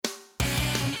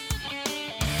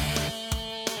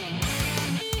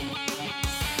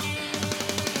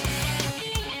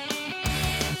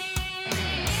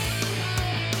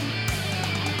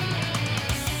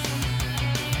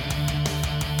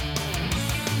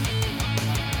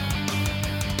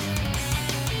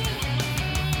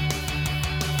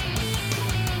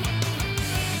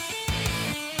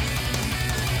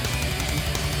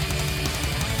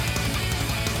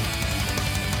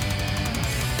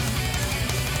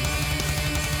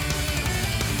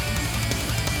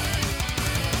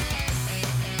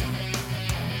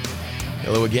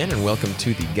Hello again, and welcome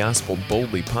to the Gospel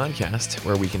Boldly podcast,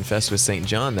 where we confess with St.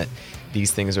 John that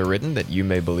these things are written that you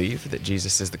may believe that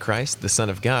Jesus is the Christ, the Son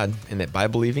of God, and that by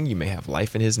believing you may have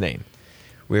life in his name.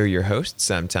 We're your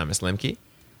hosts. I'm Thomas Lemke.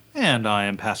 And I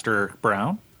am Pastor Eric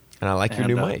Brown. And I like your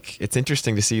new mic. It's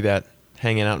interesting to see that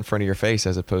hanging out in front of your face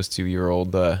as opposed to your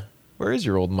old, where is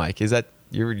your old mic? Is that,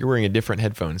 you're wearing a different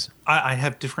headphones? I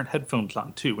have different headphones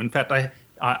on too. In fact,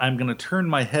 I'm going to turn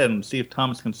my head and see if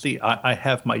Thomas can see. I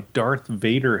have my Darth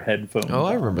Vader headphones. Oh,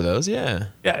 I remember those. Yeah.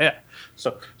 Yeah.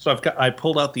 So I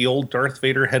pulled out the old Darth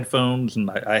Vader headphones,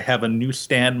 and I have a new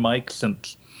stand mic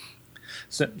since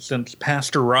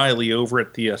Pastor Riley over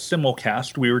at the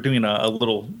Simulcast. We were doing a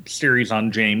little series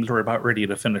on James. We're about ready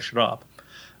to finish it up,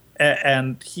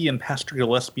 and he and Pastor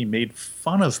Gillespie made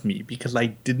fun of me because I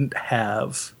didn't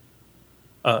have.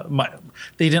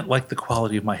 They didn't like the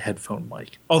quality of my headphone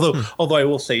mic. Although I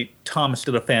will say Thomas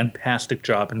did a fantastic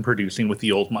job in producing with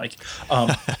the old mic.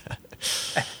 And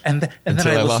then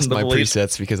I lost my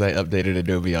presets because I updated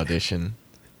Adobe Audition.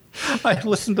 I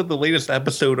listened to the latest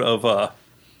episode of the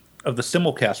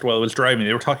Simulcast while I was driving.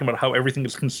 They were talking about how everything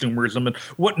is consumerism and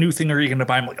what new thing are you going to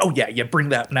buy? I'm like, oh yeah, bring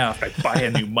that now. If I buy a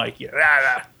new mic,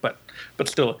 yeah. But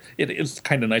still, it is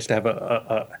kind of nice to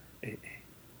have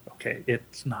Okay,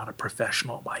 it's not a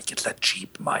professional mic. It's a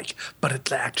cheap mic, but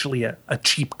it's actually a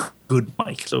cheap, good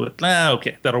mic. So,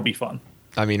 okay, that'll be fun.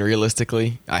 I mean,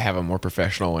 realistically, I have a more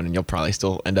professional one, and you'll probably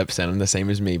still end up sounding the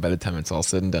same as me by the time it's all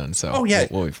said and done. So,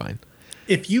 we'll be fine.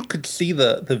 If you could see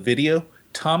the video,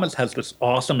 Thomas has this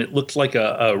awesome, it looks like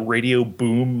a radio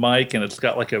boom mic, and it's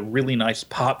got like a really nice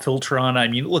pop filter on it. I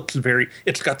mean,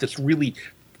 it's got this really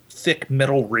thick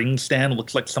metal ring stand. It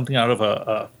looks like something out of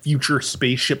a future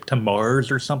spaceship to Mars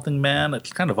or something, man.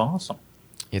 It's kind of awesome.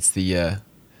 It's the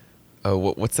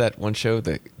what's that one show,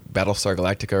 the Battlestar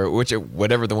Galactica, or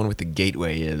whatever the one with the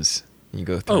gateway is. You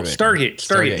go through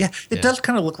Stargate. Yeah, it does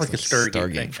kind of look like a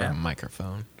Stargate thing, from a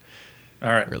microphone. All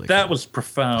right, really that cool. Was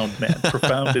profound, man.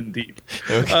 Profound indeed.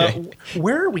 Okay.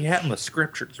 Where are we at in the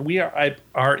scriptures? We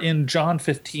are in John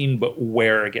 15, but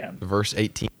where again? Verse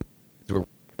 18.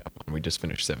 We just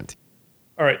finished 17.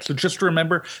 All right, so just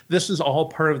remember, this is all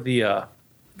part of the,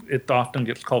 it often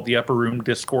gets called the Upper Room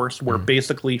Discourse, where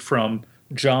basically from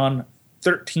John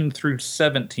 13 through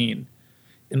 17,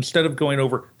 instead of going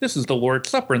over, this is the Lord's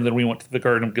Supper, and then we went to the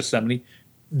Garden of Gethsemane,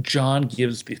 John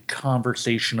gives the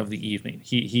conversation of the evening.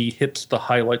 He hits the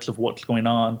highlights of what's going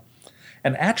on.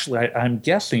 And actually, I'm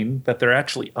guessing that they're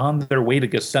actually on their way to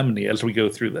Gethsemane as we go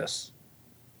through this.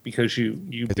 Because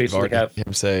you basically have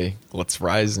him say, "Let's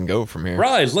rise and go from here."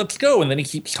 Rise, let's go, and then he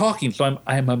keeps talking. So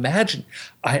I'm imagining.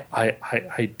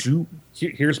 I do.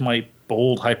 Here's my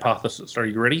bold hypothesis. Are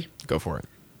you ready? Go for it.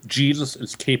 Jesus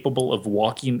is capable of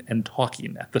walking and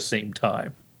talking at the same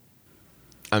time.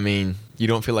 I mean, you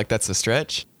don't feel like that's a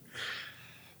stretch?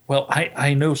 Well,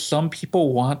 I know some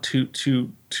people want to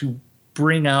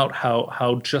bring out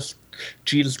how just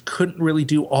Jesus couldn't really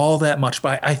do all that much,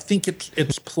 but I think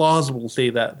it's plausible to say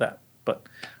that. But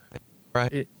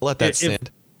right, let that stand.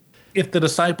 If the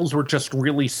disciples were just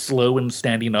really slow in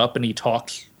standing up, and he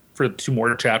talks for 2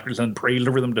 more chapters and prays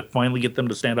over them to finally get them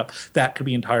to stand up, that could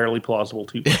be entirely plausible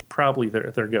too. But probably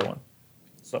they're going.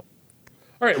 So, all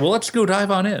right, well, let's go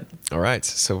dive on in. All right,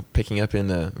 so picking up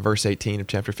in verse 18 of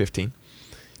chapter 15,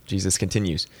 Jesus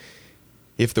continues,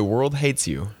 "If the world hates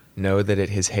you, know that it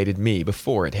has hated me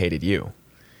before it hated you.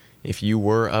 If you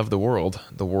were of the world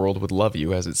would love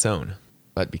you as its own.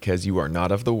 But because you are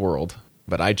not of the world,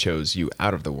 but I chose you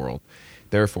out of the world,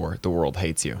 therefore the world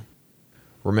hates you.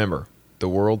 Remember, the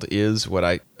world is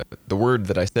the word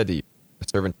that I said to you, a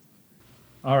servant."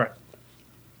 All right.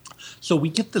 So we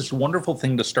get this wonderful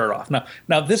thing to start off.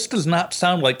 Now this does not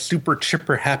sound like super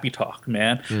chipper happy talk,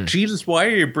 man. Jesus, why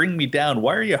are you bringing me down?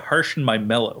 Why are you harshing my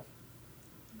mellow?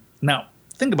 Now,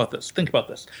 Think about this.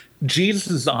 Jesus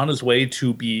is on his way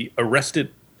to be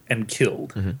arrested and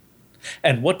killed. Mm-hmm.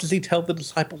 And what does he tell the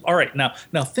disciples? All right, now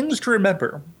things to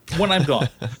remember when I'm gone.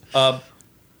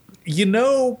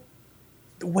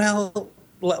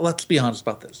 Let's be honest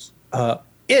about this.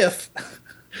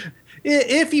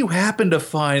 If you happen to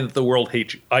find that the world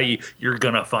hates you, i.e., you're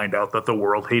going to find out that the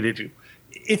world hated you.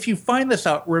 If you find this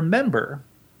out, remember,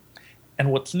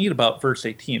 and what's neat about verse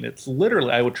 18, it's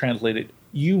literally, I would translate it,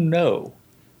 you know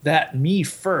that me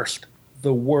first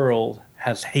the world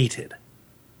has hated.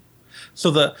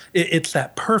 So it's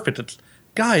that perfect. It's,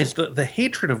 guys, the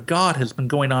hatred of God has been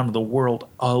going on in the world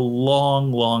a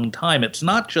long, long time. It's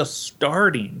not just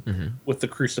starting with the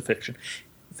crucifixion.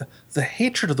 The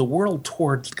hatred of the world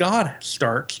towards God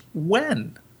starts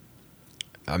when?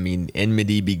 I mean,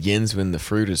 enmity begins when the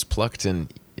fruit is plucked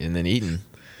and then eaten.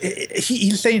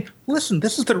 He's saying, listen,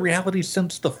 this is the reality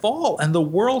since the fall, and the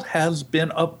world has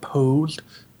been opposed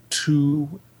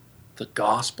to the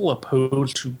gospel,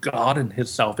 opposed to God and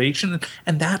his salvation,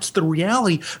 and that's the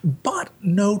reality. But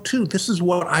know too, this is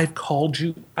what I've called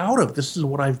you out of. This is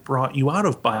what I've brought you out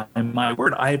of by my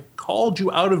word. I've called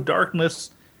you out of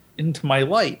darkness into my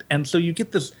light. And so you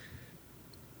get this,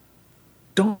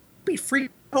 don't be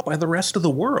freaked out by the rest of the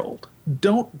world.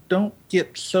 Don't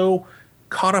get so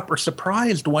caught up or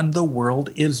surprised when the world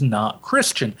is not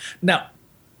Christian. Now,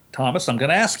 Thomas, I'm going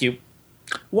to ask you,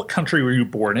 what country were you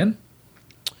born in?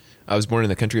 I was born in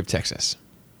the country of Texas.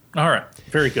 All right,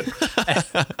 very good.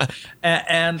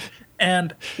 and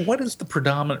what is the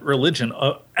predominant religion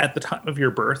at the time of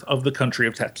your birth of the country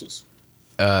of Texas?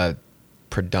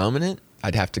 Predominant?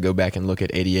 I'd have to go back and look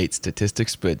at 88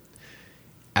 statistics, but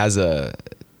as on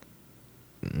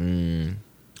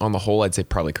the whole, I'd say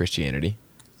probably Christianity.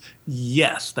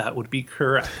 Yes, that would be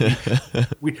correct.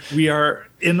 we are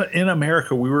in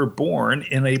America. We were born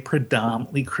in a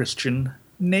predominantly Christian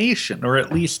nation, or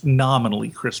at least nominally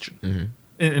Christian,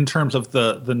 in terms of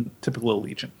the typical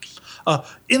allegiance.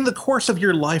 In the course of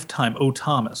your lifetime,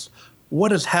 Thomas,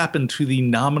 what has happened to the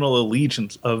nominal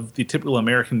allegiance of the typical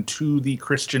American to the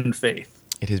Christian faith?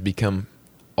 It has become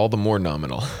all the more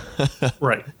nominal.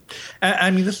 Right.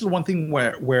 I mean, this is one thing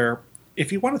where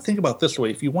if you want to think about it this way,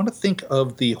 if you want to think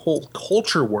of the whole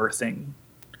culture war thing,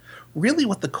 really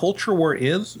what the culture war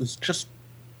is just,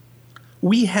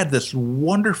 we had this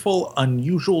wonderful,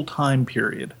 unusual time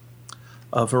period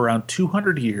of around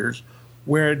 200 years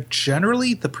where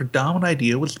generally the predominant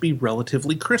idea was to be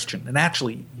relatively Christian. And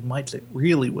actually, you might say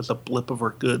really was a blip of a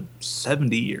good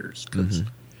 70 years. Because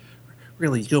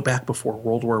really, you go back before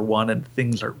World War I and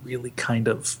things are really kind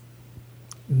of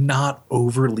not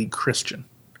overly Christian.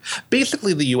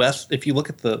 Basically, the U.S., if you look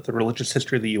at the religious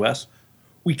history of the U.S.,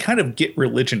 we kind of get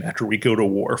religion after we go to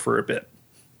war for a bit.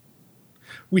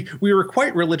 We were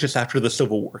quite religious after the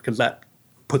Civil War because that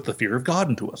put the fear of God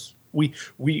into us. We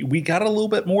got a little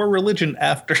bit more religion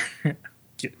after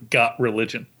got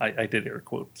religion. I did air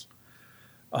quotes.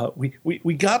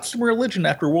 We got some religion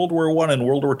after World War I and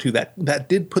World War II. That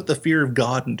did put the fear of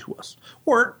God into us.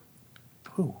 Or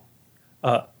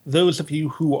those of you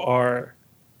who are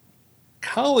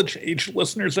college-age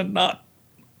listeners and not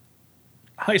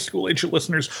high school-age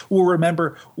listeners will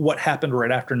remember what happened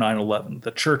right after 9/11.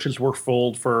 The churches were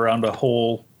full for around a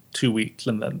whole 2 weeks,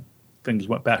 and then things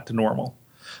went back to normal.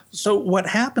 So what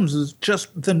happens is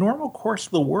just the normal course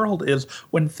of the world is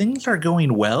when things are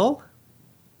going well,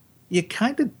 you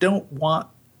kind of don't want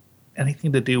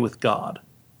anything to do with God.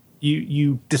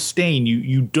 You disdain,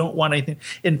 you don't want anything.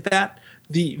 In fact,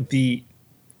 the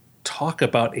talk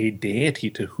about a deity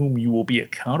to whom you will be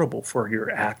accountable for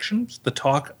your actions, the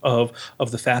talk of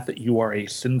the fact that you are a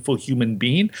sinful human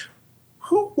being,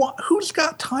 who's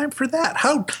got time for that?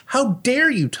 How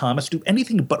dare you, Thomas, do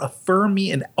anything but affirm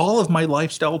me in all of my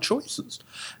lifestyle choices?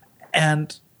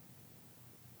 And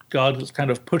God was kind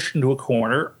of pushed into a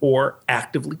corner or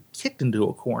actively kicked into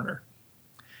a corner.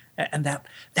 And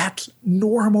that's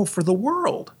normal for the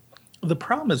world. The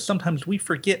problem is sometimes we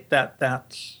forget that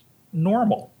that's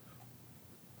normal.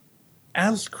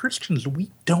 As Christians,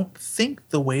 we don't think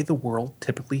the way the world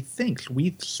typically thinks.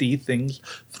 We see things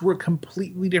through a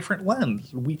completely different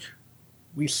lens.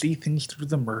 We see things through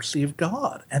the mercy of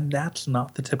God, and that's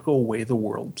not the typical way the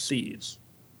world sees.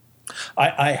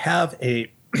 I have an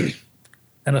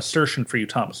assertion for you,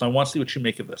 Thomas. I want to see what you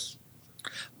make of this.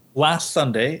 Last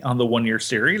Sunday on the one-year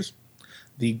series,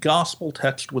 the gospel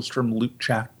text was from Luke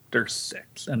chapter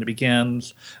 6, and it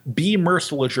begins, "Be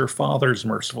merciful as your Father is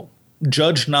merciful.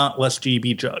 Judge not, lest ye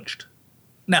be judged."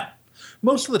 Now,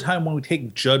 most of the time when we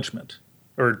take judgment,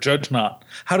 or judge not,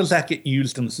 how does that get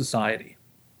used in society?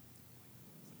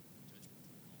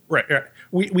 Right.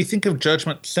 We think of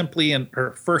judgment simply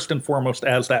or first and foremost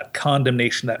as that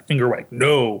condemnation, that finger wag.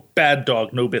 No, bad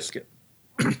dog, no biscuit.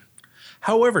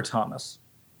 However, Thomas,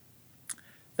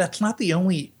 that's not the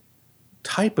only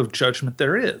type of judgment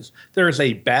there is. There is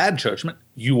a bad judgment.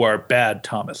 You are bad,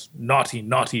 Thomas. Naughty,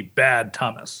 naughty, bad,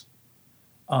 Thomas.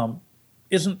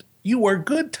 Isn't you are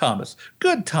good, Thomas.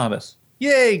 Good, Thomas.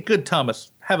 Yay, good,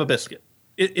 Thomas. Have a biscuit.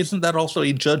 Isn't that also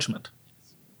a judgment?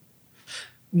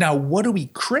 Now, what do we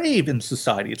crave in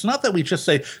society? It's not that we just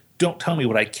say, don't tell me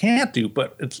what I can't do,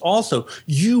 but it's also,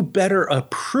 you better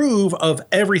approve of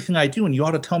everything I do, and you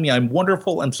ought to tell me I'm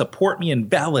wonderful and support me and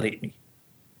validate me.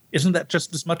 Isn't that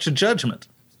just as much a judgment?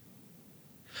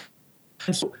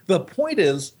 And so the point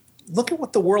is, look at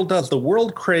what the world does. The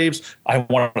world craves, I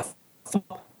want to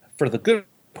for the good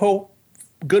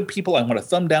good people. I want a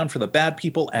thumb down for the bad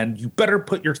people. And you better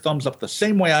put your thumbs up the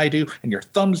same way I do and your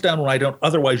thumbs down when I don't.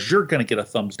 Otherwise, you're going to get a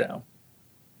thumbs down.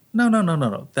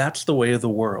 No. That's the way of the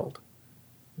world.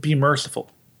 Be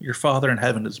merciful. Your Father in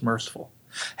heaven is merciful.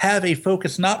 Have a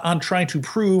focus not on trying to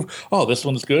prove, oh, this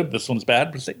one's good, this one's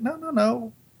bad, but say,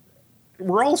 no.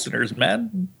 We're all sinners,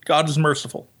 man. God is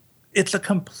merciful. It's a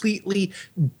completely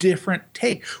different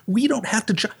take. We don't have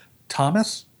to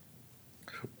Thomas,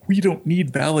 we don't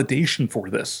need validation for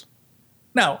this.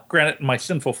 Now, granted, my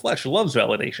sinful flesh loves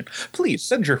validation. Please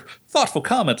send your thoughtful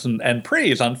comments and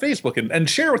praise on Facebook and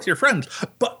share with your friends.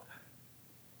 But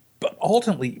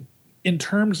ultimately, in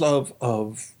terms of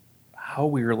how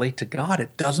we relate to God,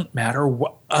 it doesn't matter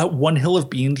one hill of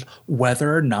beans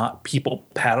whether or not people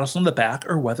pat us on the back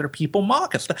or whether people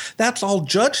mock us. That's all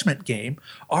judgment game.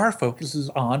 Our focus is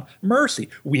on mercy.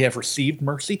 We have received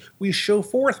mercy, we show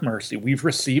forth mercy. We've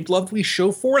received love, we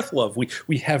show forth love.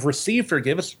 We have received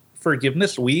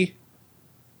forgiveness, we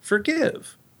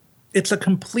forgive. It's a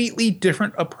completely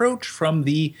different approach from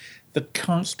the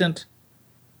constant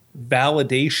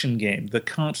validation game, the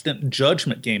constant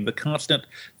judgment game, the constant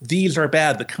these are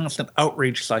bad, the constant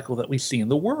outrage cycle that we see in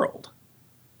the world.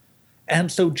 And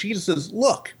so Jesus says,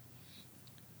 look,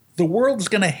 the world's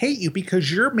going to hate you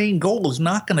because your main goal is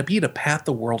not going to be to pat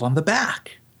the world on the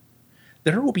back.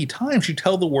 There will be times you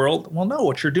tell the world, well, no,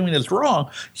 what you're doing is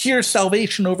wrong. Here's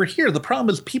salvation over here. The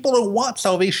problem is people don't want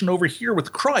salvation over here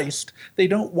with Christ. They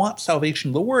don't want salvation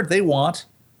in the Word. They want,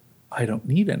 I don't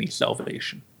need any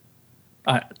salvation.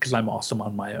 Because I'm awesome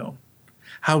on my own.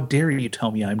 How dare you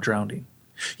tell me I'm drowning?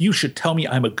 You should tell me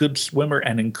I'm a good swimmer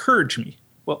and encourage me.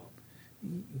 Well,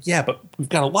 yeah, but we've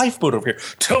got a lifeboat over here.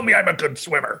 Tell me I'm a good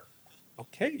swimmer.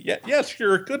 Okay, yes,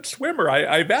 you're a good swimmer.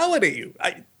 I validate you.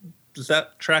 Does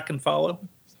that track and follow?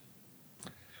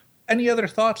 Any other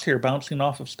thoughts here bouncing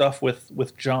off of stuff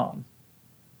with John?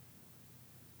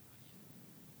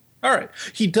 All right.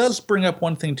 He does bring up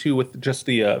one thing too with just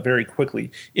the very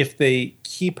quickly. If they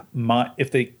keep my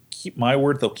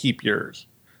word, they'll keep yours.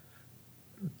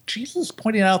 Jesus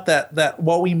pointing out that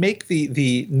while we make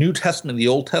the New Testament the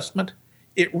Old Testament,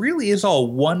 it really is all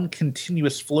one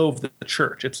continuous flow of the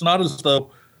church. It's not as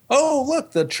though, oh,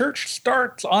 look, the church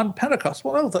starts on Pentecost.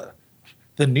 Well, no,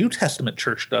 the New Testament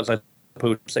church does, I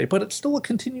suppose to say, but it's still a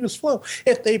continuous flow.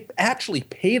 If they actually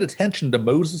paid attention to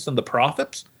Moses and the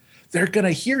prophets, they're going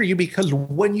to hear you, because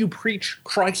when you preach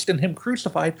Christ and him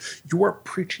crucified, you are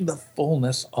preaching the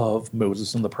fullness of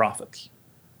Moses and the prophets.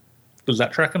 Does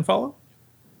that track and follow?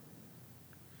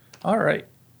 All right.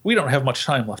 We don't have much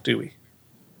time left, do we?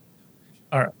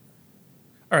 All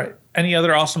right. Any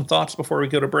other awesome thoughts before we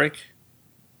go to break?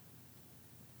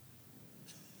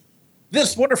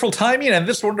 This wonderful timing and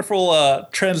this wonderful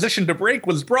transition to break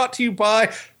was brought to you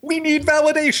by We Need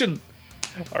Validation.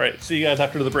 All right. See you guys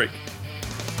after the break.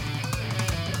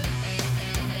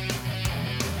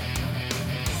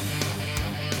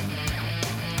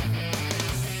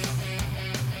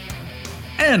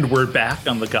 And we're back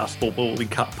on the Gospel Boldly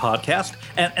podcast.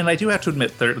 And I do have to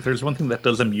admit, there's one thing that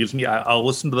does amuse me. I'll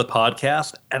listen to the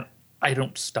podcast, and I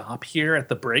don't stop here at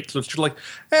the break. So it's just like,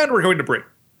 and we're going to break.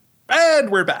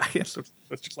 And we're back. So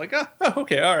it's just like,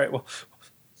 okay, all right. Well,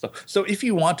 so if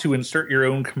you want to insert your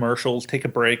own commercials, take a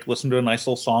break, listen to a nice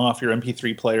little song off your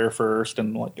MP3 player first,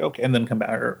 and like, okay, and then come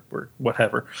back or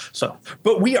whatever. So,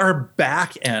 but we are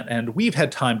back, and we've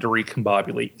had time to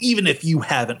recombobulate, even if you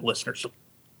haven't, listeners. So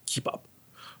keep up.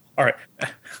 All right.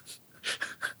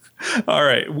 All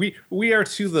right. We are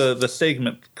to the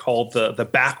segment called the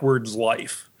backwards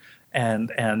life.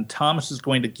 And Thomas is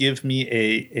going to give me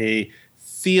a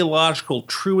theological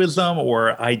truism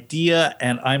or idea,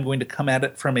 and I'm going to come at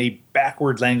it from a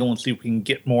backwards angle and see if we can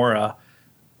get more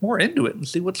into it and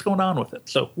see what's going on with it.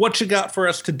 So what you got for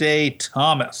us today,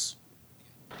 Thomas?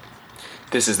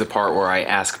 This is the part where I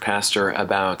ask Pastor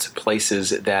about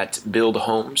places that build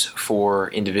homes for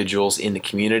individuals in the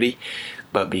community.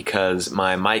 But because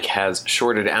my mic has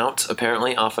shorted out,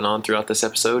 apparently, off and on throughout this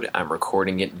episode, I'm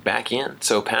recording it back in.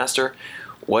 So, Pastor,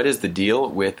 what is the deal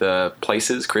with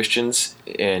places, Christians,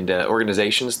 and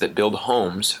organizations that build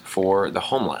homes for the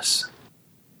homeless?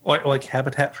 Like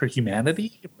Habitat for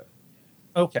Humanity?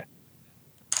 Okay.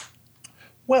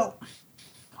 Well,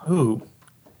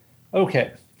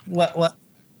 okay.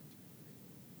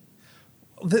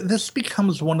 This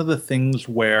becomes one of the things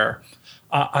where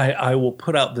I will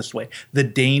put out this way: the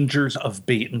dangers of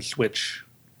bait and switch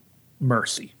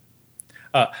mercy.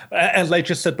 As I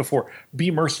just said before, be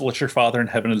merciful as your Father in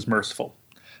heaven is merciful.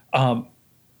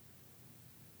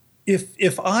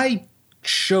 If I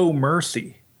show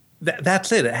mercy,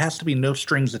 that's it. It has to be no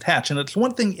strings attached. And it's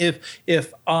one thing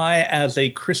if I, as a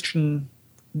Christian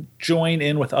join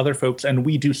in with other folks and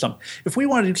we do some. If we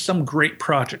want to do some great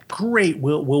project, great,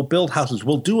 we'll build houses,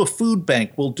 we'll do a food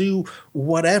bank, we'll do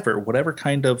whatever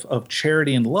kind of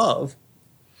charity and love.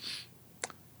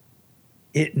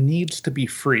 It needs to be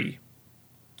free.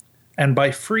 And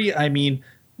by free, I mean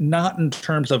not in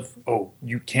terms of, oh,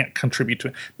 you can't contribute to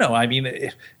it. No, I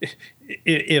mean,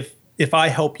 if I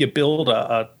help you build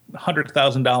a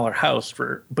 $100,000 house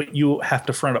but you have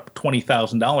to front up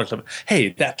 $20,000 of it, hey,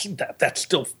 that's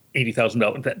still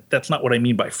 $80,000. That's not what I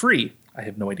mean by free. I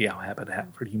have no idea how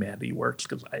Habitat for Humanity works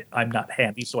because I'm not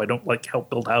handy, so I don't help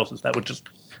build houses. That would just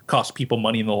cost people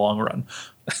money in the long run.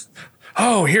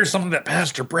 Oh, here's something that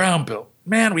Pastor Brown built.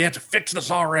 Man, we have to fix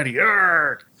this already.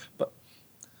 Urgh.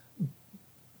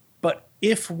 But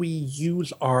if we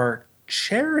use our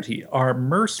charity, our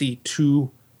mercy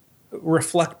to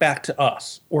reflect back to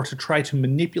us or to try to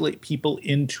manipulate people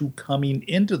into coming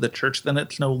into the church, then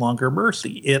it's no longer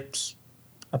mercy. It's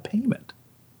a payment.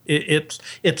 It's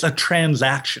a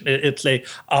transaction. It's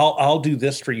I'll do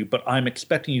this for you, but I'm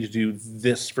expecting you to do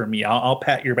this for me. I'll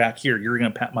pat your back here. You're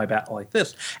going to pat my back like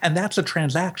this. And that's a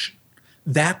transaction.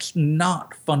 That's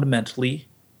not fundamentally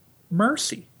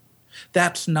mercy.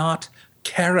 That's not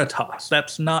caritas.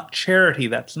 That's not charity.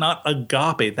 That's not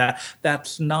agape.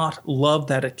 That's not love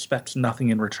that expects nothing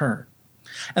in return.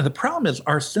 And the problem is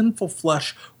our sinful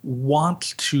flesh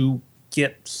wants to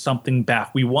get something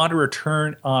back. We want to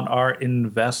return on our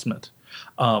investment.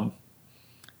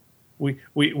 We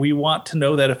want to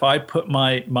know that if I put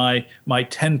my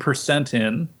 10%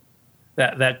 in,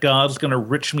 that God's going to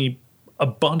rich me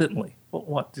abundantly. Well,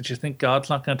 what, did you think God's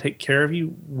not going to take care of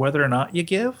you whether or not you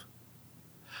give?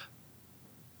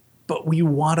 But we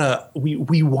want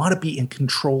to be in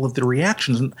control of the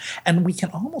reactions, and we can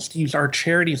almost use our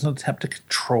charity as an attempt to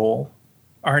control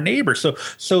our neighbor. So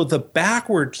the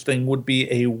backwards thing would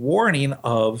be a warning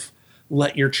of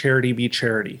let your charity be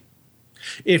charity.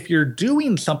 If you're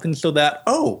doing something so that,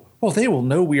 oh, well, they will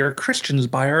know we are Christians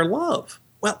by our love.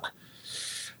 Well,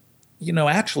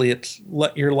 actually it's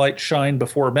let your light shine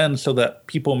before men so that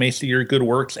people may see your good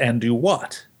works and do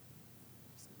what?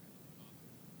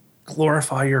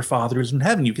 Glorify your Father who's in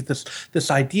heaven. You get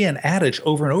this idea and adage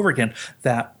over and over again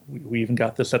that we even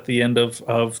got this at the end of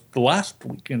the last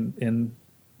week in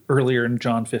earlier in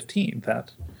John 15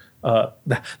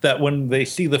 that when they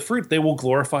see the fruit, they will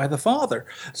glorify the Father.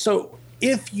 So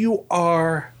if you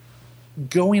are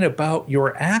going about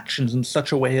your actions in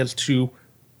such a way as to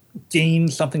gain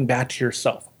something back to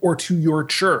yourself or to your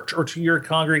church or to your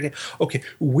congregation, okay,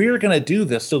 we're going to do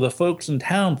this so the folks in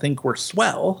town think we're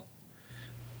swell,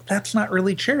 that's not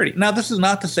really charity. Now, this is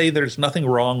not to say there's nothing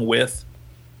wrong with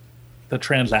the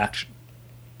transaction.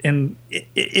 And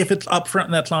if it's upfront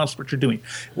and that's not what you're doing.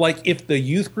 Like if the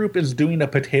youth group is doing a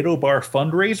potato bar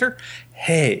fundraiser,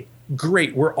 hey,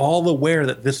 great. We're all aware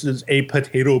that this is a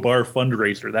potato bar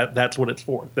fundraiser. That's what it's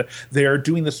for. They are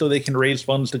doing this so they can raise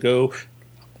funds to go,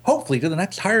 hopefully, to the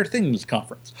next Higher Things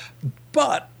conference.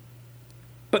 But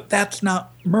that's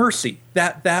not mercy.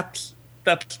 That's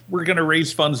we're going to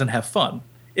raise funds and have fun.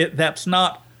 That's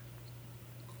not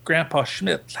Grandpa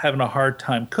Schmidt's having a hard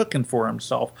time cooking for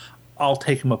himself. I'll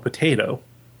take him a potato.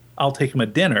 I'll take him a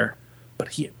dinner, but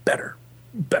he had better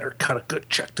cut a good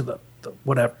check to the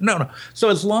whatever. No. So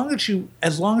as long as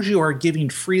you are giving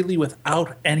freely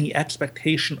without any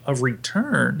expectation of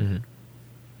return,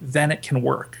 then it can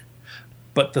work.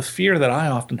 But the fear that I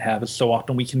often have is so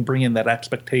often we can bring in that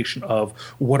expectation of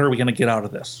what are we going to get out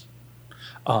of this?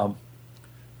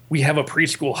 We have a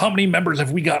preschool. How many members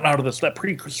have we gotten out of this? That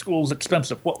preschool is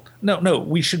expensive. Well, no.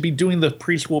 We should be doing the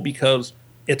preschool because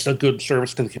it's a good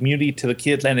service to the community, to the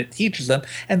kids, and it teaches them.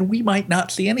 And we might not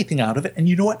see anything out of it. And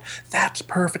you know what? That's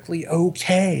perfectly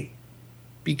okay.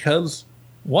 Because,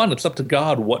 one, it's up to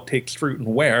God what takes fruit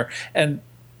and where. And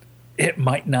it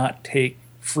might not take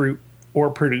fruit or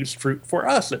produce fruit for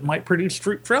us. It might produce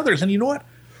fruit for others. And you know what?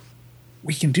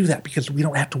 We can do that because we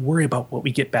don't have to worry about what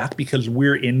we get back because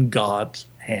we're in God's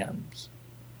hands.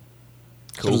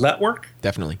 Cool. Does that work?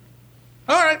 Definitely.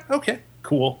 All right. Okay.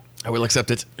 Cool. I will accept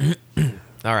it.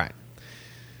 All right.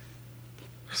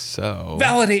 So.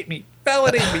 Validate me. All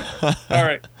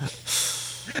right.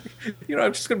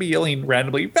 I'm just going to be yelling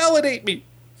randomly. Validate me.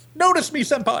 Notice me,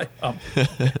 senpai. All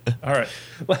right.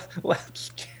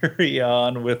 Let's carry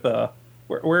on with,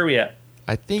 where are we at?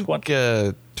 I think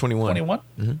 21. 21?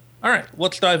 Mm-hmm. All right.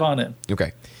 Let's dive on in.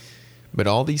 Okay. But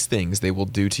all these things they will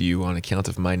do to you on account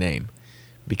of my name,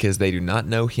 because they do not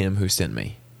know him who sent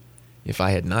me. If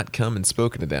I had not come and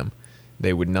spoken to them,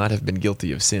 they would not have been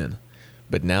guilty of sin.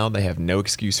 But now they have no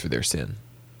excuse for their sin.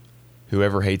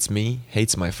 Whoever hates me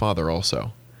hates my Father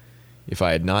also. If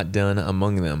I had not done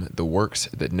among them the works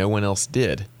that no one else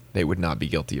did, they would not be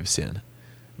guilty of sin.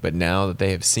 But now that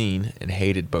they have seen and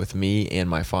hated both me and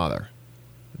my Father.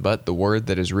 But the word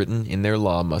that is written in their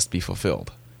law must be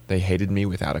fulfilled. They hated me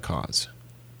without a cause.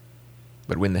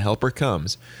 But when the Helper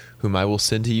comes, whom I will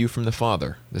send to you from the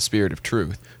Father, the Spirit of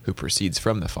truth, who proceeds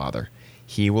from the Father,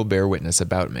 he will bear witness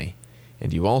about me.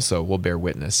 And you also will bear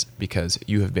witness, because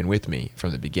you have been with me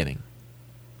from the beginning.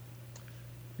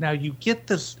 Now you get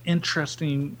this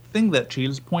interesting thing that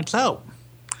Jesus points out.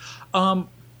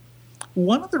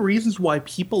 One of the reasons why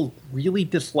people really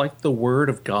dislike the Word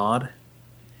of God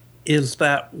is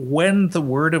that when the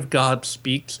Word of God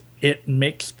speaks, it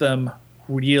makes them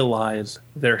realize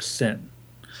their sin.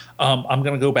 I'm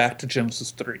going to go back to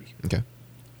Genesis 3. Okay.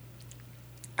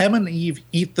 Adam and Eve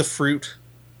eat the fruit,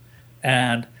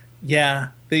 and yeah,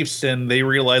 they've sinned. They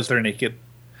realize they're naked.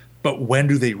 But when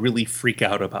do they really freak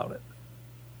out about it?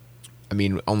 I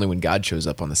mean, only when God shows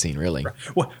up on the scene, really.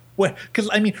 Well, because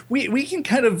I mean, we can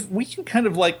kind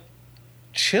of like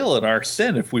chill in our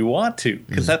sin if we want to,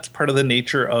 because that's part of the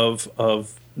nature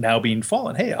of now being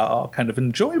fallen. Hey, I'll kind of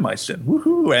enjoy my sin,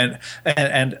 woohoo,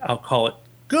 and I'll call it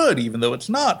good, even though it's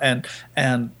not.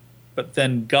 But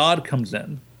then God comes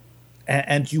in,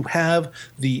 and you have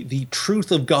the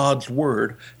truth of God's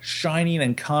word shining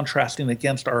and contrasting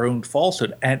against our own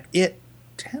falsehood, and it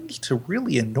tends to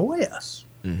really annoy us.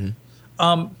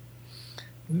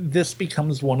 This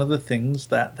becomes one of the things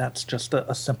that's just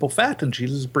a simple fact, and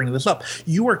Jesus is bringing this up.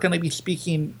 You are going to be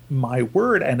speaking my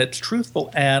word, and it's truthful,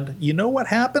 and you know what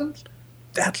happens?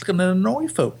 That's going to annoy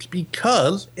folks,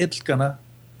 because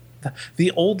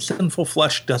the old sinful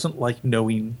flesh doesn't like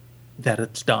knowing that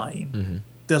it's dying,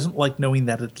 doesn't like knowing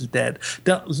that it's dead,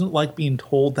 doesn't like being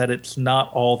told that it's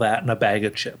not all that in a bag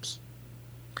of chips.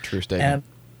 True statement.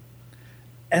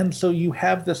 And so you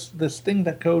have this thing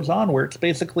that goes on where it's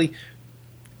basically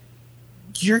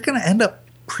you're going to end up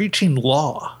preaching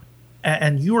law,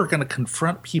 and you are going to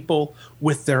confront people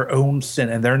with their own sin,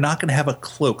 and they're not going to have a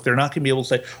cloak. They're not going to be able to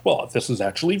say, well, this is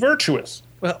actually virtuous.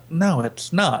 Well, no,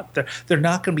 it's not. They're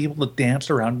not going to be able to dance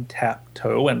around and tap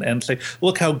toe and say,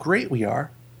 look how great we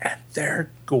are. And they're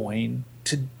going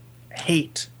to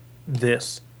hate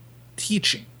this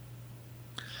teaching.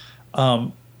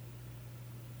 But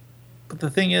the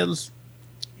thing is,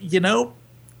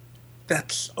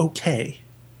 that's okay.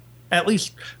 At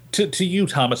least to you,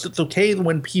 Thomas, it's okay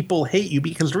when people hate you,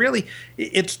 because really,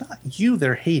 it's not you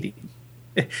they're hating.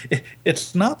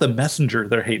 It's not the messenger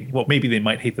they're hating. Well, maybe they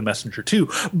might hate the messenger too,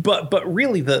 but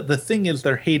really the thing is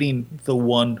they're hating the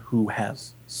one who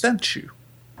has sent you,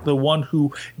 the one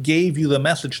who gave you the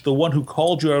message, the one who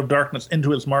called you out of darkness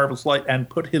into his marvelous light and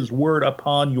put his word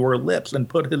upon your lips and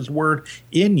put his word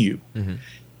in you.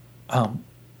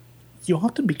 You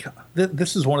often become.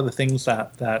 This is one of the things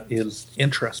that is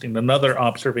interesting. Another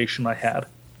observation I had.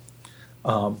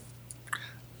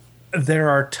 There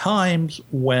are times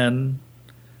when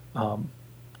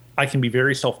I can be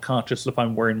very self-conscious if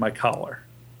I'm wearing my collar,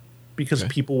 because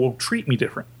people will treat me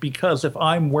different. Because if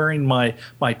I'm wearing my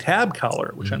tab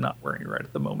collar, which I'm not wearing right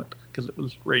at the moment because it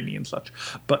was rainy and such,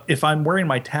 but if I'm wearing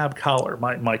my tab collar,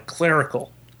 my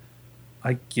clerical,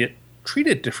 I get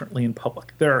treated differently in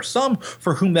public. There are some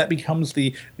for whom that becomes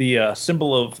the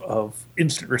symbol of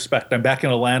instant respect. I'm back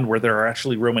in a land where there are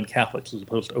actually Roman Catholics as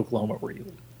opposed to Oklahoma, where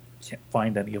you can't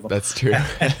find any of them. That's true.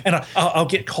 And I'll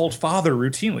get called father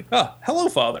routinely. Oh, hello,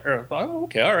 father. Oh,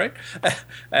 okay, all right.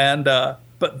 And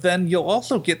but then you'll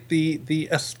also get the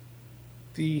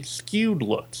skewed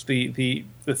looks, the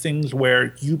things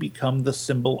where you become the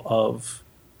symbol of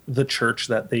the church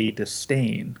that they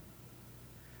disdain.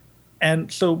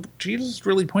 And so Jesus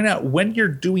really pointed out, when you're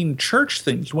doing church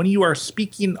things, when you are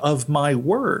speaking of my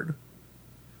word,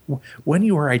 when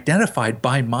you are identified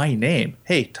by my name,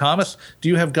 hey, Thomas, do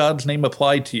you have God's name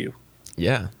applied to you?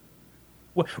 Yeah.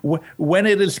 When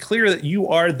it is clear that you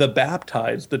are the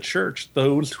baptized, the church,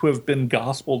 those who have been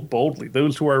gospeled boldly,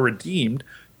 those who are redeemed,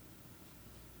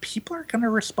 people are going to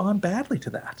respond badly to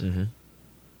that.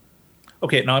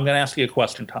 Okay, now I'm going to ask you a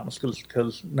question, Thomas,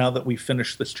 because now that we've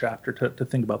finished this chapter, to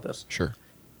think about this. Sure.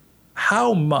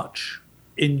 How much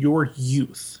in your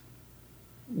youth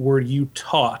were you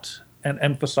taught and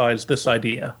emphasized this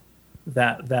idea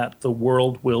that the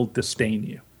world will disdain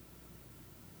you?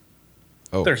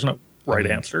 Oh, there's no right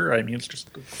answer. I mean, it's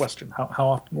just a question. How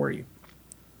often were you?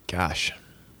 Gosh.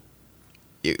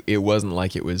 It wasn't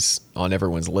like it was on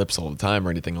everyone's lips all the time or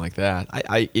anything like that.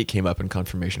 It came up in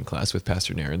confirmation class with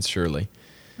Pastor Narens, surely.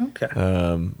 Okay.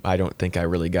 I don't think I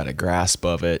really got a grasp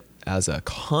of it as a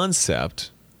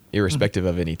concept, irrespective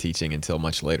of any teaching, until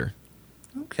much later.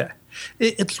 Okay.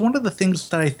 It's one of the things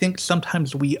that I think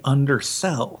sometimes we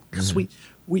undersell because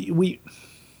we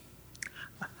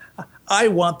I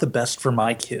want the best for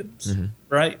my kids,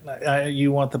 right?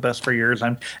 You want the best for yours.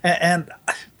 And I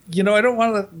don't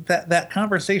want that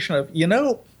conversation of,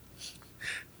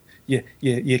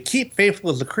 you keep faithful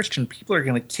as a Christian, people are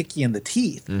going to kick you in the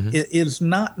teeth. It is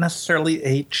not necessarily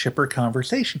a chipper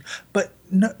conversation. But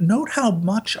note how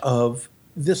much of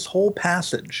this whole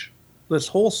passage, this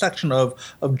whole section of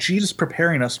Jesus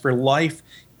preparing us for life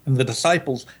and the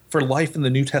disciples for life in the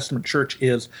New Testament church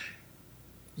is,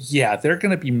 they're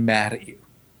going to be mad at you.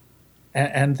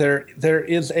 And there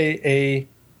is a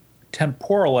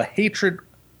temporal, a hatred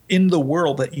in the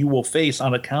world that you will face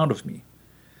on account of me.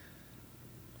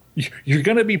 You're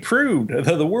going to be pruned.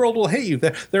 The world will hate you.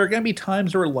 There are going to be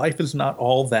times where life is not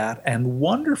all that and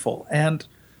wonderful. And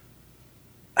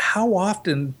how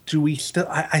often do we still,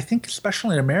 I think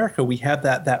especially in America, we have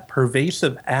that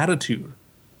pervasive attitude,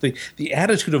 the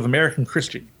attitude of American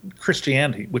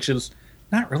Christianity, which is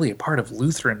not really a part of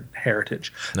Lutheran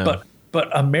heritage. No.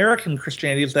 But American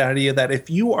Christianity is the idea that if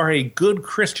you are a good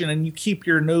Christian and you keep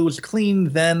your nose clean,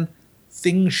 then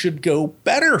things should go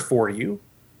better for you.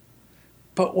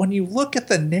 But when you look at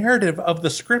the narrative of the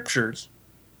scriptures,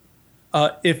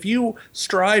 if you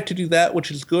strive to do that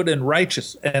which is good and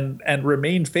righteous and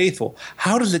remain faithful,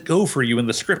 how does it go for you in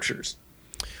the scriptures?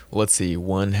 Well, let's see.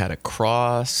 One had a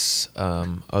cross.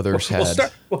 Others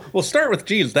had. We'll start with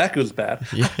Jesus. That goes bad.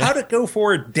 Yeah. How'd it go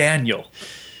for Daniel?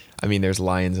 I mean, there's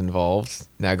lions involved.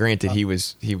 Now, granted, he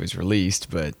was released,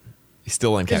 but he's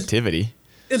still in captivity.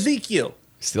 Ezekiel.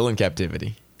 Still in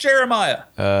captivity. Jeremiah.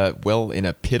 In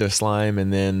a pit of slime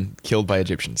and then killed by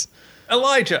Egyptians.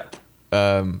 Elijah.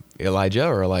 Elijah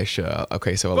or Elisha?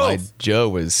 Okay, so Both. Elijah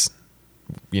was,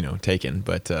 taken,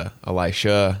 but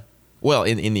Elisha, well,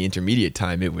 in the intermediate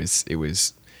time, it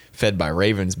was fed by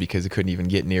ravens because it couldn't even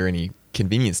get near any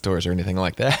convenience stores or anything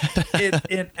like that.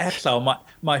 in exile,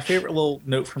 my favorite little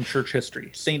note from church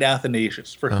history, St.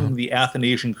 Athanasius, for whom the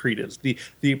Athanasian Creed is,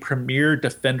 the premier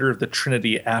defender of the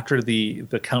Trinity after the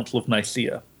Council of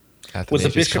Nicaea, was a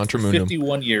bishop for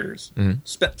 51 years,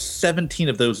 spent 17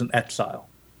 of those in exile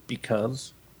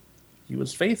because he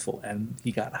was faithful and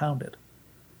he got hounded.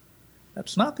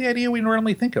 That's not the idea we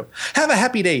normally think of. Have a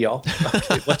happy day, y'all.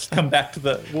 Okay, let's come back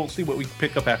to we'll see what we can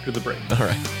pick up after the break. All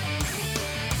right.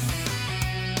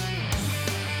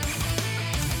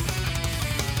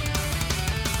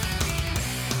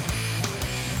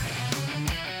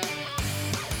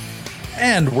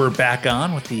 And we're back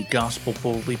on with the Gospel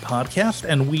Boldly podcast,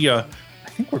 and I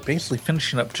think we're basically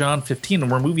finishing up John 15,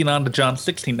 and we're moving on to John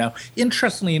 16 now.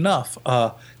 Interestingly enough,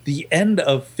 the end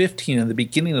of 15 and the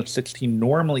beginning of 16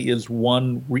 normally is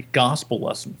one gospel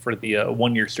lesson for the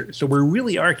 1-year series, so we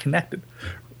really are connected.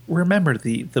 Remember,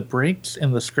 the breaks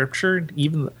in the scripture,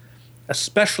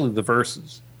 especially the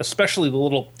verses, especially the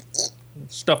little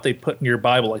stuff they put in your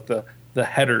Bible, like the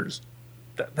headers,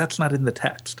 that's not in the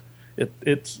text.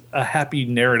 It's a happy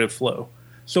narrative flow.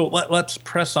 So let's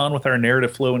press on with our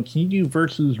narrative flow. And can you do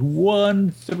verses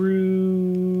 1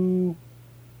 through...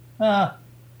 I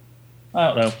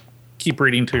don't know. Keep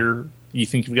reading till you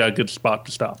think you've got a good spot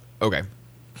to stop. Okay.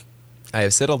 I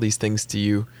have said all these things to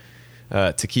you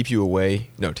to keep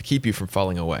you from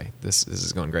falling away. This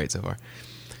is going great so far.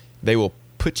 They will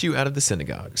put you out of the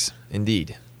synagogues.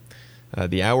 Indeed.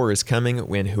 The hour is coming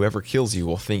when whoever kills you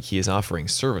will think he is offering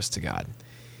service to God.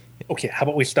 Okay, how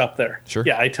about we stop there? Sure.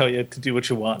 Yeah, I tell you to do what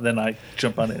you want, then I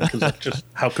jump on it because that's just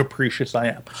how capricious I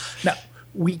am. Now,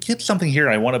 we get something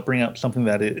here. I want to bring up something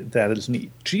that is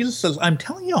neat. Jesus says, "I'm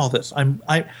telling you all this. I'm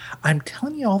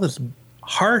telling you all this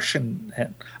harsh and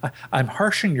I'm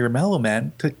harshing your mellow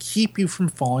man to keep you from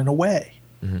falling away."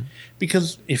 Mm-hmm.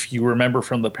 Because if you remember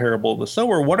from the parable of the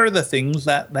sower, what are the things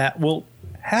that will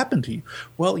happen to you?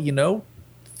 Well,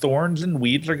 thorns and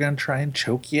weeds are going to try and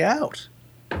choke you out.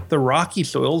 The rocky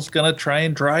soil is going to try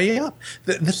and dry you up.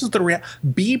 This is the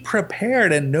be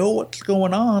prepared and know what's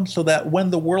going on so that when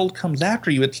the world comes after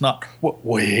you, it's not,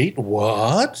 wait,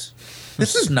 what?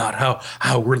 This is not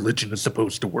how religion is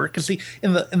supposed to work. Because see,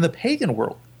 in the pagan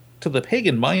world, to the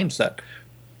pagan mindset,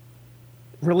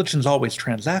 religion's always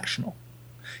transactional.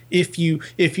 If you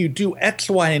do X,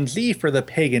 Y, and Z for the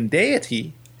pagan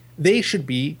deity, they should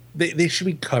be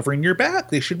covering your back.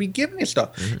 They should be giving you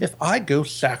stuff. Mm-hmm. If I go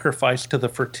sacrifice to the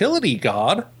fertility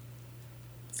god,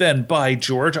 then by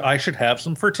George, I should have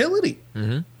some fertility.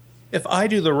 Mm-hmm. If I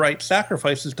do the right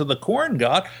sacrifices to the corn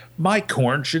god, my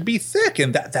corn should be thick,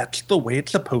 and that's the way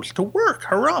it's supposed to work.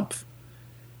 Harumph.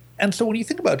 And so when you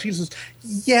think about Jesus,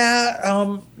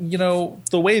 the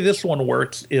way this one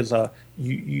works is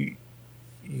you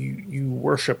you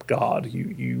worship God,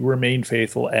 you remain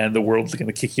faithful, and the world's going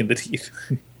to kick you in the teeth.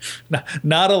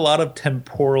 Not a lot of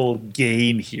temporal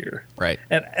gain here. Right.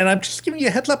 And I'm just giving you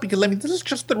a heads up because, I mean, this is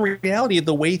just the reality of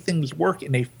the way things work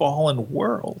in a fallen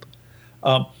world.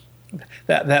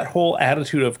 That whole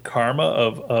attitude of karma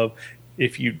of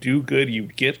if you do good, you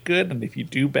get good, and if you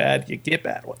do bad, you get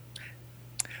bad.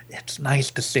 It's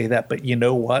nice to say that, but you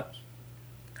know what?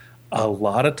 A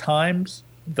lot of times,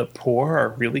 the poor are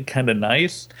really kind of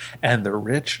nice, and the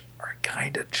rich are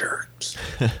kind of jerks.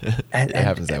 It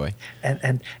happens that way.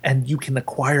 And you can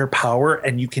acquire power,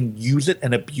 and you can use it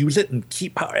and abuse it and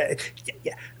keep power.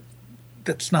 Yeah.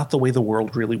 That's not the way the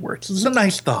world really works. It's a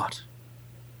nice thought,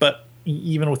 but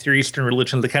even with your Eastern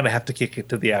religion, they kind of have to kick it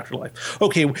to the afterlife.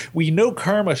 Okay, we know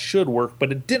karma should work,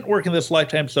 but it didn't work in this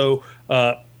lifetime, so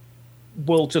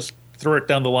we'll just throw it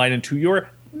down the line into your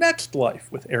next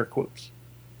life, with air quotes.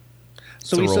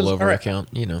 So it's a rollover account,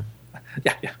 you know.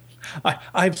 Yeah.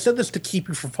 I've said this to keep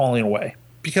you from falling away,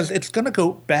 because it's going to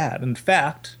go bad. In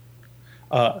fact,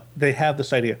 they have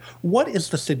this idea. What is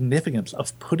the significance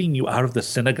of putting you out of the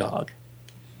synagogue?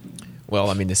 Well,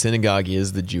 I mean, the synagogue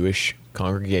is the Jewish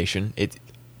congregation.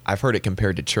 I've heard it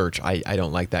compared to church. I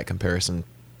don't like that comparison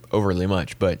overly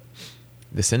much, but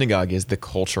the synagogue is the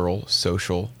cultural,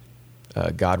 social,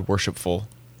 God-worshipful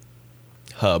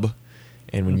hub.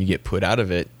 And when you get put out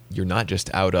of it, you're not just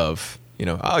out of,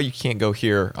 you can't go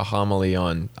hear a homily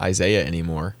on Isaiah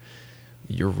anymore.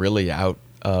 You're really out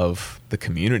of the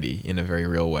community in a very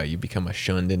real way. You become a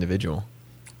shunned individual.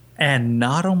 And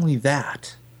not only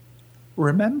that,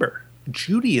 remember,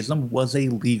 Judaism was a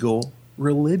legal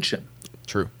religion.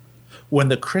 True. When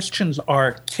the Christians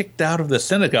are kicked out of the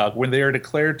synagogue, when they are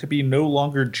declared to be no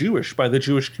longer Jewish by the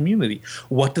Jewish community,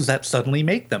 what does that suddenly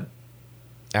make them?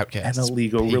 Outcasts. An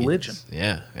illegal pagans. religion.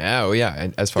 Yeah. Oh, yeah.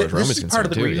 And as far as Rome is concerned, part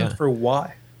of the too, reason for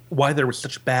why there was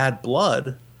such bad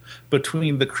blood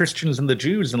between the Christians and the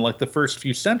Jews in like the first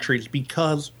few centuries,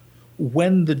 because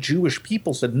when the Jewish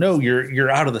people said, no, you're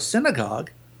out of the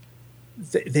synagogue,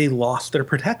 they lost their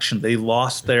protection. They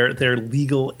lost their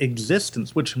legal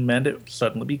existence, which meant it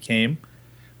suddenly became,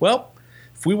 well,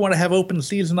 if we want to have open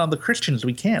season on the Christians,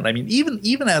 we can. I mean,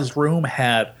 even as Rome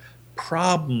had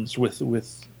problems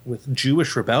with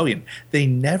Jewish rebellion, they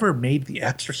never made the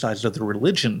exercise of the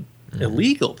religion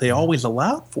illegal. They always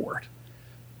allowed for it.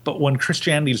 But when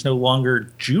Christianity is no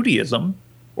longer Judaism,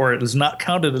 or it is not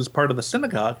counted as part of the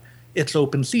synagogue, it's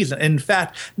open season. In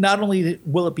fact, not only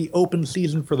will it be open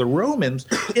season for the Romans,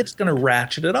 it's going to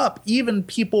ratchet it up. Even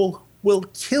people will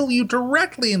kill you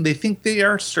directly, and they think they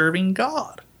are serving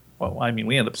God. Well, I mean,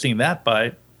 we end up seeing that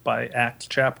by Acts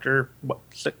chapter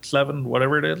 6, 7,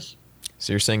 whatever it is.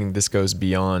 So you're saying this goes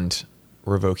beyond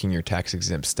revoking your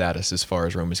tax-exempt status as far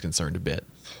as Rome is concerned a bit?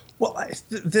 Well,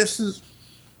 this is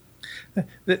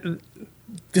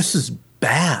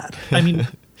bad. I mean,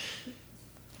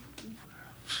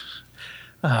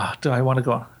 do I want to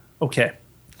go on? Okay.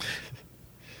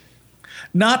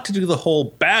 Not to do the whole,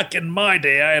 back in my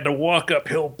day, I had to walk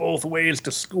uphill both ways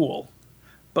to school.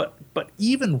 But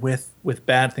even with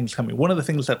bad things coming, one of the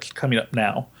things that's coming up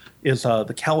now is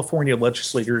the California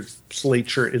legislature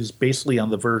is basically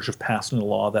on the verge of passing a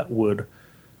law that would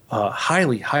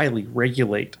highly, highly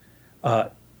regulate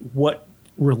what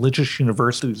religious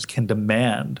universities can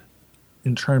demand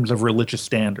in terms of religious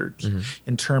standards,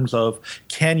 in terms of,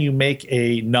 can you make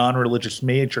a non-religious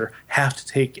major have to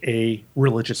take a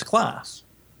religious class?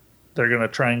 They're going to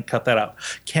try and cut that out.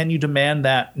 Can you demand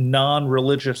that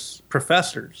non-religious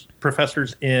professors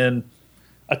in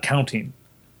accounting,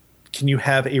 can you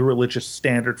have a religious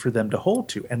standard for them to hold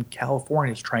to? And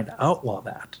California is trying to outlaw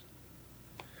that.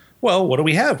 Well, what do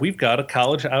we have? We've got a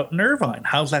college out in Irvine.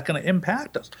 How's that going to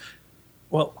impact us?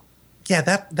 Well,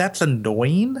 yeah, that's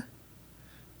annoying,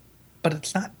 but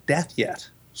it's not death yet.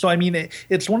 So, I mean,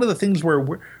 it's one of the things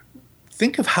where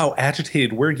think of how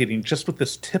agitated we're getting just with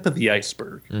this tip of the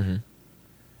iceberg. And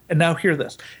now hear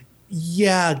this.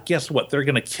 Yeah, guess what? They're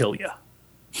going to kill you.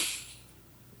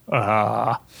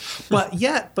 But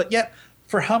yet,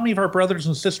 for how many of our brothers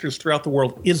and sisters throughout the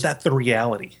world is that the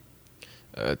reality?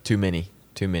 Too many.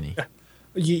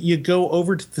 You go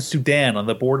over to the Sudan, on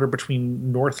the border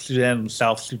between North Sudan and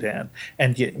South Sudan,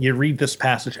 and you read this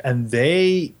passage, and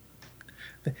they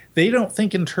don't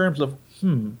think in terms of,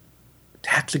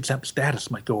 tax-exempt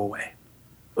status might go away.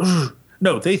 Ugh.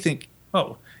 No, they think,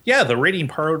 oh, yeah, the raiding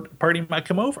party might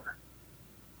come over.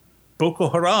 Boko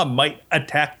Haram might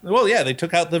attack. Well, yeah, they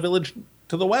took out the village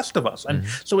to the west of us. And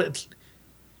so it's,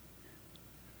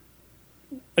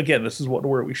 again, this is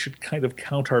where we should kind of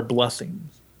count our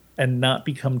blessings and not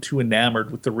become too enamored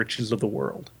with the riches of the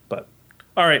world. But,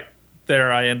 all right,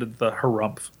 there I ended the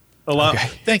harumph. Okay.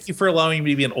 Thank you for allowing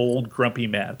me to be an old grumpy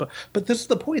man. But this is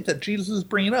the point that Jesus is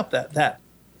bringing up, that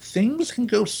things can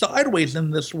go sideways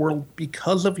in this world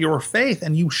because of your faith,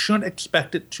 and you shouldn't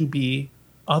expect it to be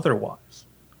otherwise.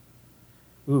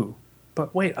 Ooh,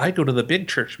 but wait, I go to the big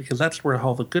church because that's where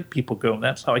all the good people go, and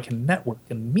that's how I can network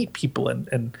and meet people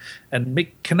and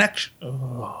make connection.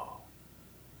 Oh,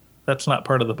 that's not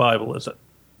part of the Bible, is it?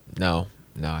 No,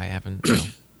 I haven't. No.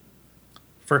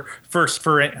 First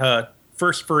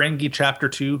Ferengi chapter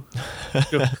 2.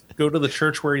 Go to the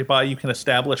church where you can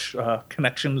establish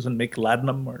connections and make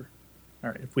laudanum. All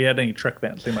right, if we had any Trek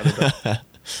fans, they might have done.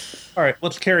 All right,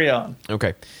 let's carry on.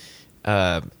 Okay.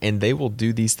 And they will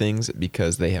do these things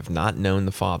because they have not known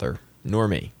the Father, nor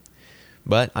me.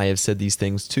 But I have said these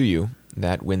things to you,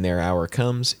 that when their hour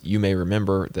comes, you may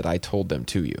remember that I told them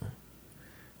to you.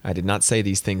 I did not say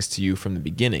these things to you from the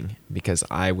beginning, because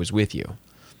I was with you.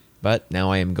 But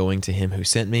now I am going to him who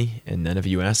sent me, and none of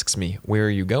you asks me, where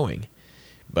are you going?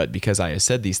 But because I have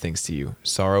said these things to you,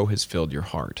 sorrow has filled your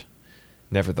heart.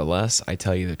 Nevertheless, I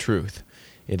tell you the truth.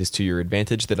 It is to your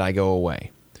advantage that I go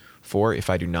away. For if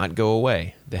I do not go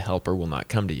away, the Helper will not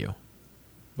come to you.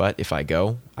 But if I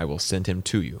go, I will send him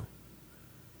to you.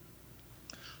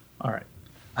 All right.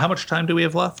 How much time do we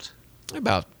have left?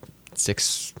 About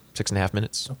 6.5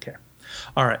 minutes. Okay.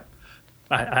 All right.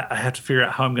 I have to figure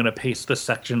out how I'm going to pace this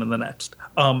section and the next.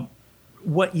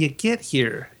 What you get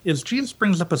here is Jesus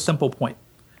brings up a simple point.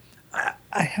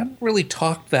 I hadn't really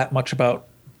talked that much about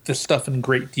this stuff in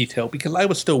great detail because I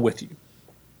was still with you.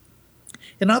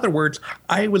 In other words,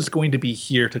 I was going to be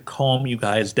here to calm you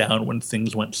guys down when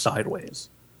things went sideways.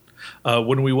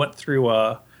 When we went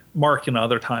through Mark and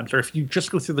other times, or if you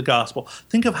just go through the gospel,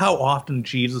 think of how often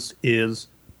Jesus is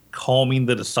calming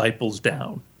the disciples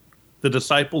down. The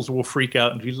disciples will freak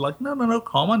out, and Jesus is like, no,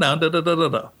 calm on down,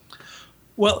 da-da-da-da-da.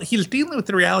 Well, he's dealing with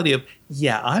the reality of,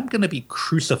 I'm going to be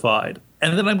crucified,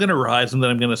 and then I'm going to rise, and then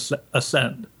I'm going to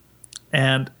ascend.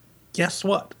 And guess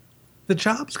what? The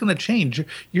job's going to change.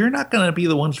 You're not going to be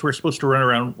the ones who are supposed to run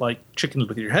around like chickens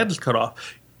with your heads cut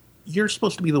off. You're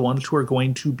supposed to be the ones who are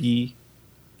going to be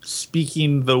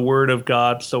speaking the word of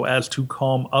God so as to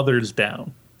calm others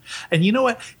down. And you know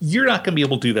what? You're not going to be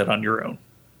able to do that on your own.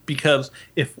 Because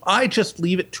if I just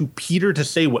leave it to Peter to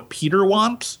say what Peter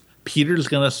wants, Peter's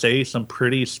going to say some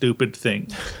pretty stupid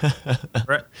things.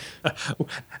 Right?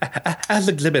 As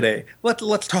Exhibit A,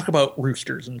 let's talk about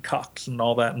roosters and cocks and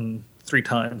all that and 3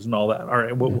 times and all that. All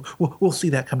right, we'll see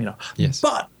that coming up. Yes.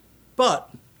 But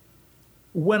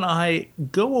when I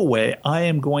go away, I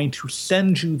am going to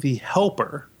send you the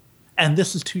Helper, and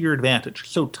this is to your advantage.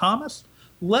 So, Thomas,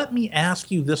 let me ask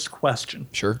you this question.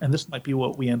 Sure. And this might be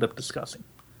what we end up discussing.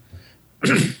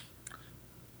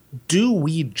 Do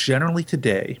we generally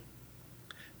today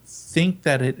think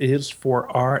that it is for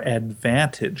our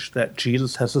advantage that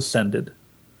Jesus has ascended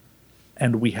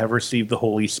and we have received the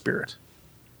Holy Spirit?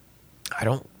 I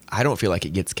don't feel like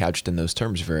it gets couched in those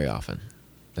terms very often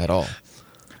at all.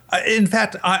 In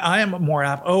fact, I am more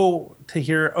apt to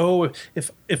hear,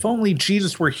 if only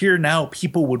Jesus were here now,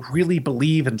 people would really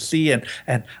believe and see. And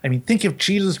I mean, think if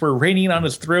Jesus were reigning on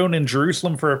his throne in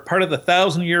Jerusalem for a part of the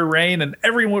 1,000-year reign, and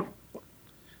everyone,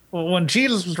 when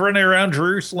Jesus was running around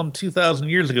Jerusalem 2,000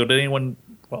 years ago, did anyone,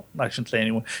 well, I shouldn't say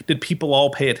anyone, did people all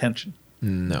pay attention?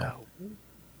 No.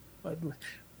 But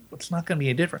it's not going to be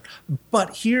any different.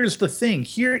 But here's the thing.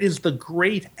 Here is the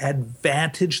great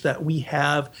advantage that we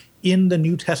have in the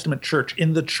New Testament church,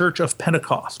 in the church of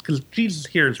Pentecost, because Jesus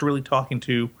here is really talking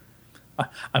to,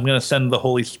 I'm going to send the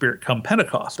Holy Spirit come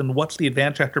Pentecost. And what's the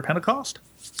advantage after Pentecost?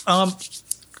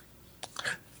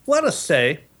 Let us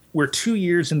say we're 2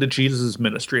 years into Jesus'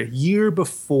 ministry, a year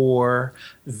before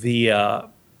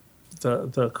the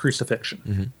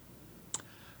crucifixion.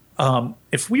 Mm-hmm.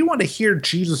 If we want to hear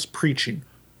Jesus preaching,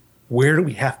 where do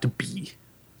we have to be?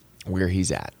 Where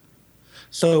he's at.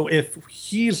 So if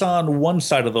he's on one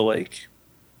side of the lake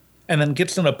and then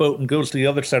gets in a boat and goes to the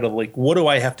other side of the lake, what do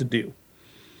I have to do?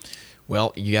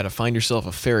 Well, you got to find yourself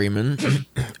a ferryman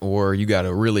or you got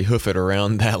to really hoof it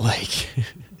around that lake.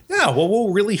 Yeah, well,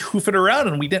 we'll really hoof it around,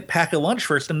 and we didn't pack a lunch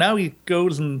first, and now he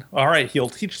goes and, all right, he'll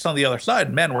teach us on the other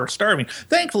side. Man, we're starving.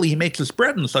 Thankfully, he makes us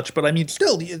bread and such, but I mean,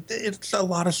 still, it's a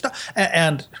lot of stuff.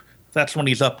 And that's when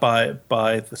he's up by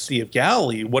the Sea of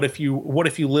Galilee. What if you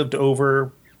lived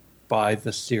over by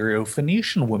the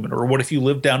Syro-Phoenician women? Or what if you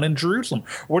lived down in Jerusalem?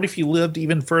 Or what if you lived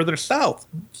even further south?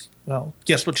 Well,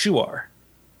 guess what you are?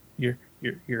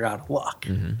 You're out of luck.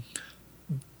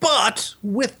 Mm-hmm. But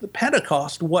with the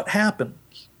Pentecost, what happens?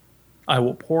 I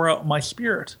will pour out my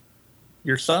Spirit,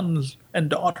 Your sons and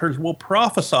daughters will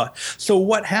prophesy. So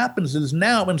what happens is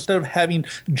now, instead of having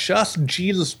just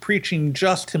Jesus preaching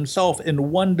just himself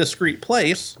in one discrete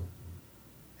place,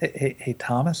 hey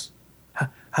Thomas,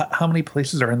 how many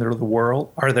places are there in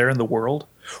the world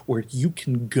where you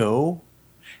can go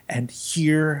and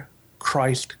hear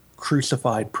Christ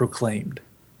crucified proclaimed?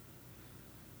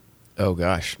 Oh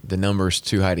gosh, the number's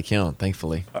too high to count,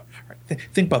 thankfully.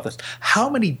 Think about this. How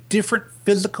many different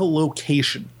physical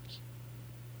locations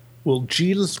will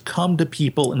Jesus come to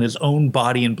people in his own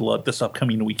body and blood this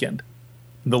upcoming weekend,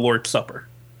 the Lord's Supper?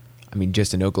 I mean,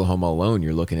 just in Oklahoma alone,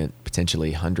 you're looking at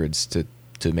potentially hundreds to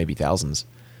maybe thousands.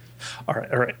 All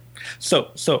right.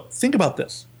 So think about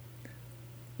this.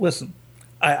 Listen,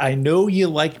 I know you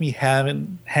like me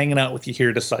hanging out with you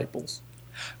here, disciples,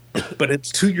 but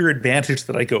it's to your advantage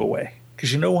that I go away.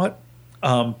 Because you know what?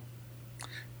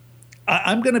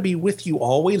 I'm going to be with you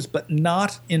always, but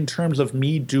not in terms of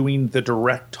me doing the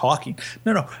direct talking.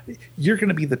 No. You're going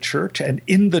to be the church, and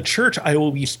in the church, I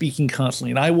will be speaking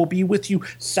constantly, and I will be with you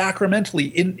sacramentally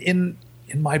in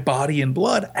my body and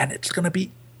blood, and it's going to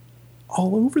be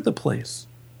all over the place.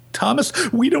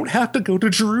 Thomas, we don't have to go to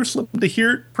Jerusalem to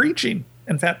hear preaching.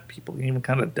 In fact, people can even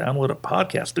kind of download a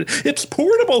podcast. It's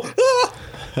portable. Ah!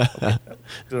 Okay.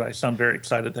 Did I sound very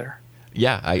excited there?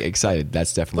 Yeah, excited.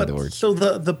 That's definitely the word. So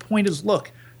the point is,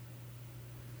 look,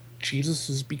 Jesus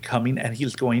is becoming, and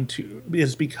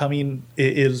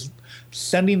is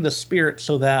sending the Spirit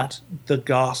so that the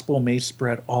gospel may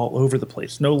spread all over the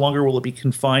place. No longer will it be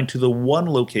confined to the one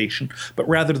location, but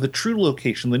rather the true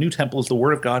location. The new temple is the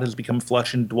Word of God has become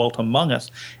flesh and dwelt among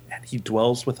us, and he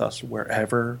dwells with us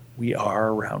wherever we are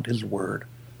around his word,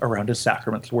 around his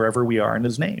sacraments, wherever we are in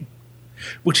his name,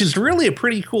 which is really a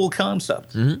pretty cool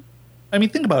concept. Mm-hmm. I mean,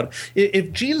 think about it.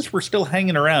 If Jesus were still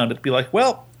hanging around, it'd be like,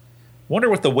 well, wonder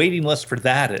what the waiting list for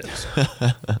that is.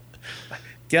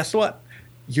 Guess what?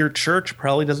 Your church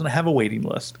probably doesn't have a waiting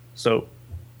list. So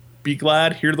be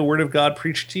glad, hear the word of God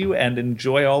preached to you, and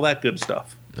enjoy all that good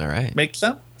stuff. All right. Make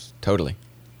sense? Totally.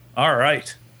 All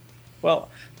right. Well,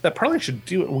 that probably should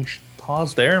do it. We should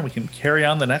pause there, and we can carry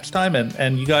on the next time.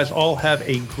 And you guys all have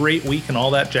a great week and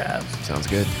all that jazz. Sounds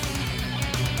good.